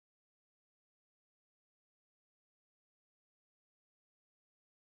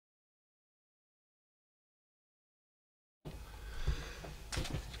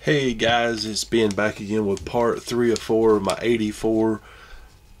Hey guys, it's Ben back again with part 3 of 4 of my 84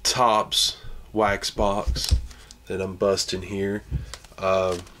 Topps wax box that I'm busting here.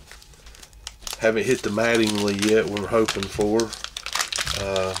 Haven't hit the Mattingly yet, we're hoping for,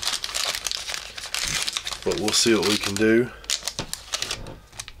 but we'll see what we can do.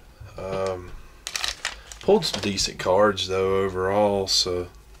 Pulled some decent cards though overall, so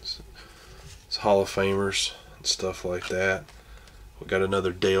it's Hall of Famers and stuff like that. We got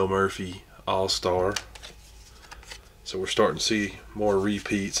another Dale Murphy All-Star. So we're starting to see more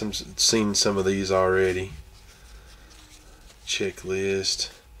repeats. I'm seeing some of these already. Checklist.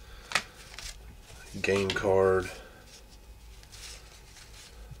 Game card.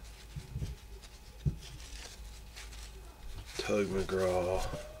 Tug McGraw.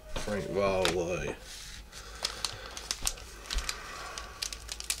 Frank Volley.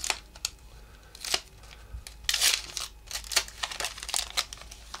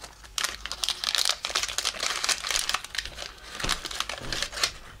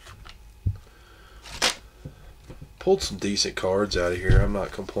 Pulled some decent cards out of here. I'm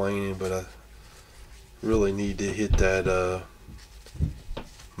not complaining, but I really need to hit that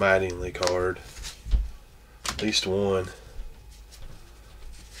Mattingly card. At least one.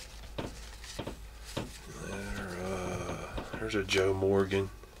 There's a Joe Morgan.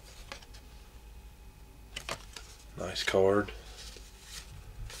 Nice card.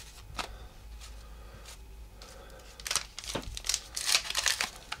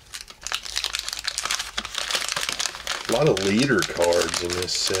 A lot of leader cards in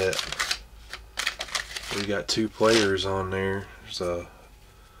this set. We got two players on there. There's a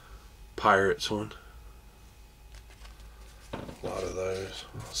Pirates one. A lot of those.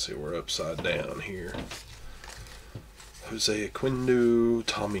 Let's see, we're upside down here. Jose Aquino,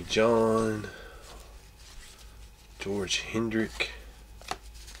 Tommy John, George Hendrick,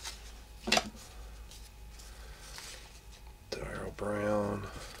 Darryl Brown.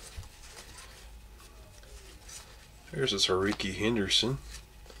 There's this Ricky Henderson.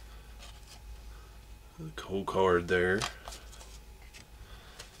 A cool card there.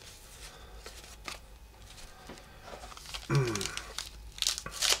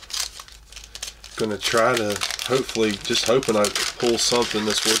 Gonna try to, hopefully, just hoping I pull something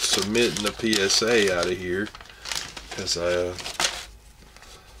that's worth submitting a PSA out of here, because I'm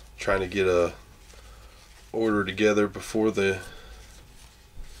trying to get a order together before the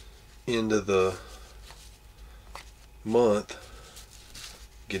end of the month,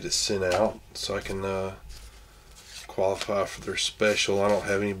 get it sent out so I can qualify for their special. I don't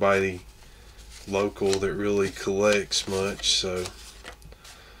have anybody local that really collects much, so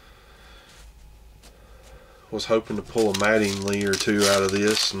was hoping to pull a Mattingly or two out of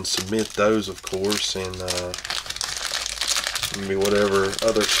this and submit those, of course, and maybe whatever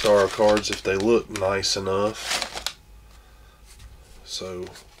other star cards if they look nice enough. So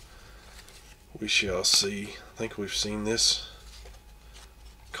we shall see. I think we've seen this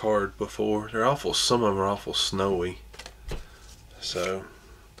card before. They're awful, some of them are awful snowy, so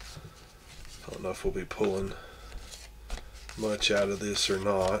I don't know if we'll be pulling much out of this or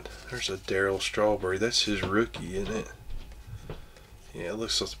not. There's a Darryl Strawberry. That's his rookie, isn't it? Yeah, it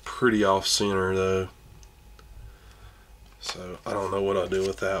looks like pretty off center though, so I don't know what I'll do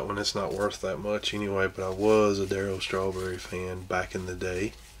with that one. It's not worth that much anyway, but I was a Darryl Strawberry fan back in the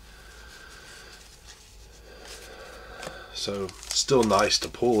day. So still nice to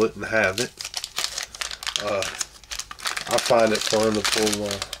pull it and have it. I find it fun to pull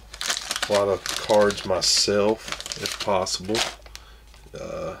a lot of cards myself if possible.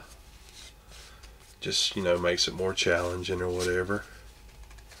 Just, you know, makes it more challenging or whatever.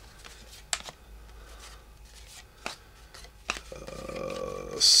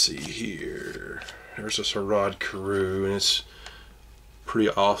 Let's see here. There's this Rod Carew, and it's pretty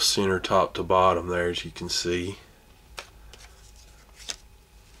off center top to bottom there, as you can see.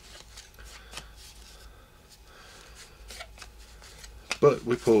 But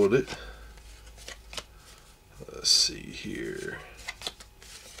we pulled it. Let's see here.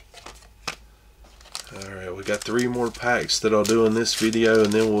 Alright, we got 3 more packs that I'll do in this video,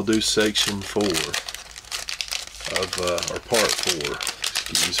 and then we'll do section 4 of, or part 4,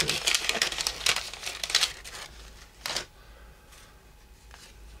 excuse me.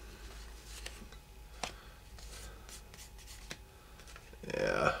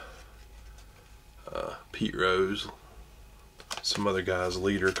 Yeah. Pete Rose. Some other guy's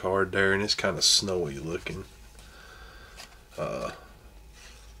leader card there, and it's kind of snowy looking.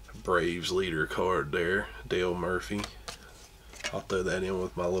 Braves leader card there, Dale Murphy. I'll throw that in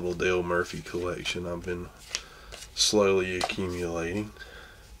with my little Dale Murphy collection I've been slowly accumulating.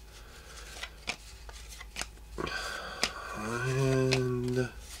 And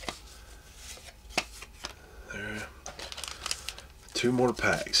there, 2 more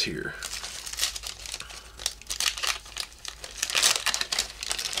packs here.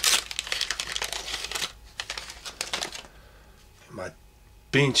 My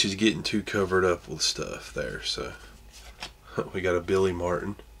bench is getting too covered up with stuff there, so we got a Billy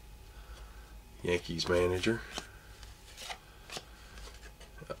Martin, Yankees manager,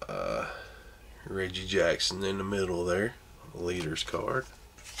 Reggie Jackson in the middle there, leader's card,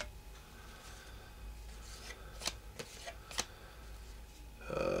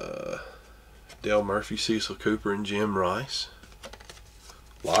 Dale Murphy, Cecil Cooper, and Jim Rice.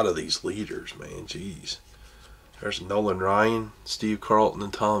 A lot of these leaders, man, jeez. There's Nolan Ryan, Steve Carlton,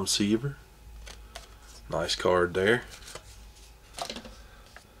 and Tom Seaver. Nice card there.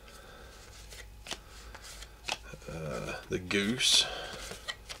 The Goose.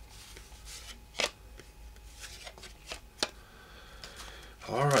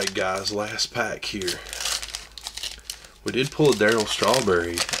 Alright guys, last pack here. We did pull a Darryl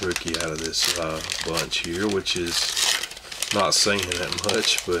Strawberry rookie out of this bunch here, which is not saying that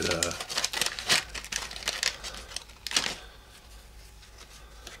much, but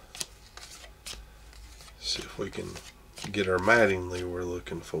see if we can get our Mattingly we're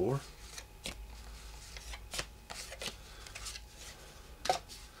looking for.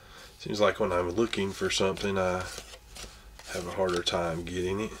 Seems like when I'm looking for something, I have a harder time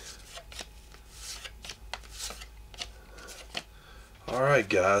getting it. Alright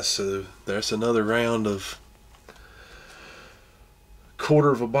guys, so there's another round of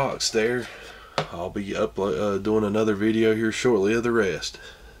quarter of a box there. I'll be doing another video here shortly of the rest.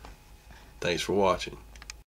 Thanks for watching.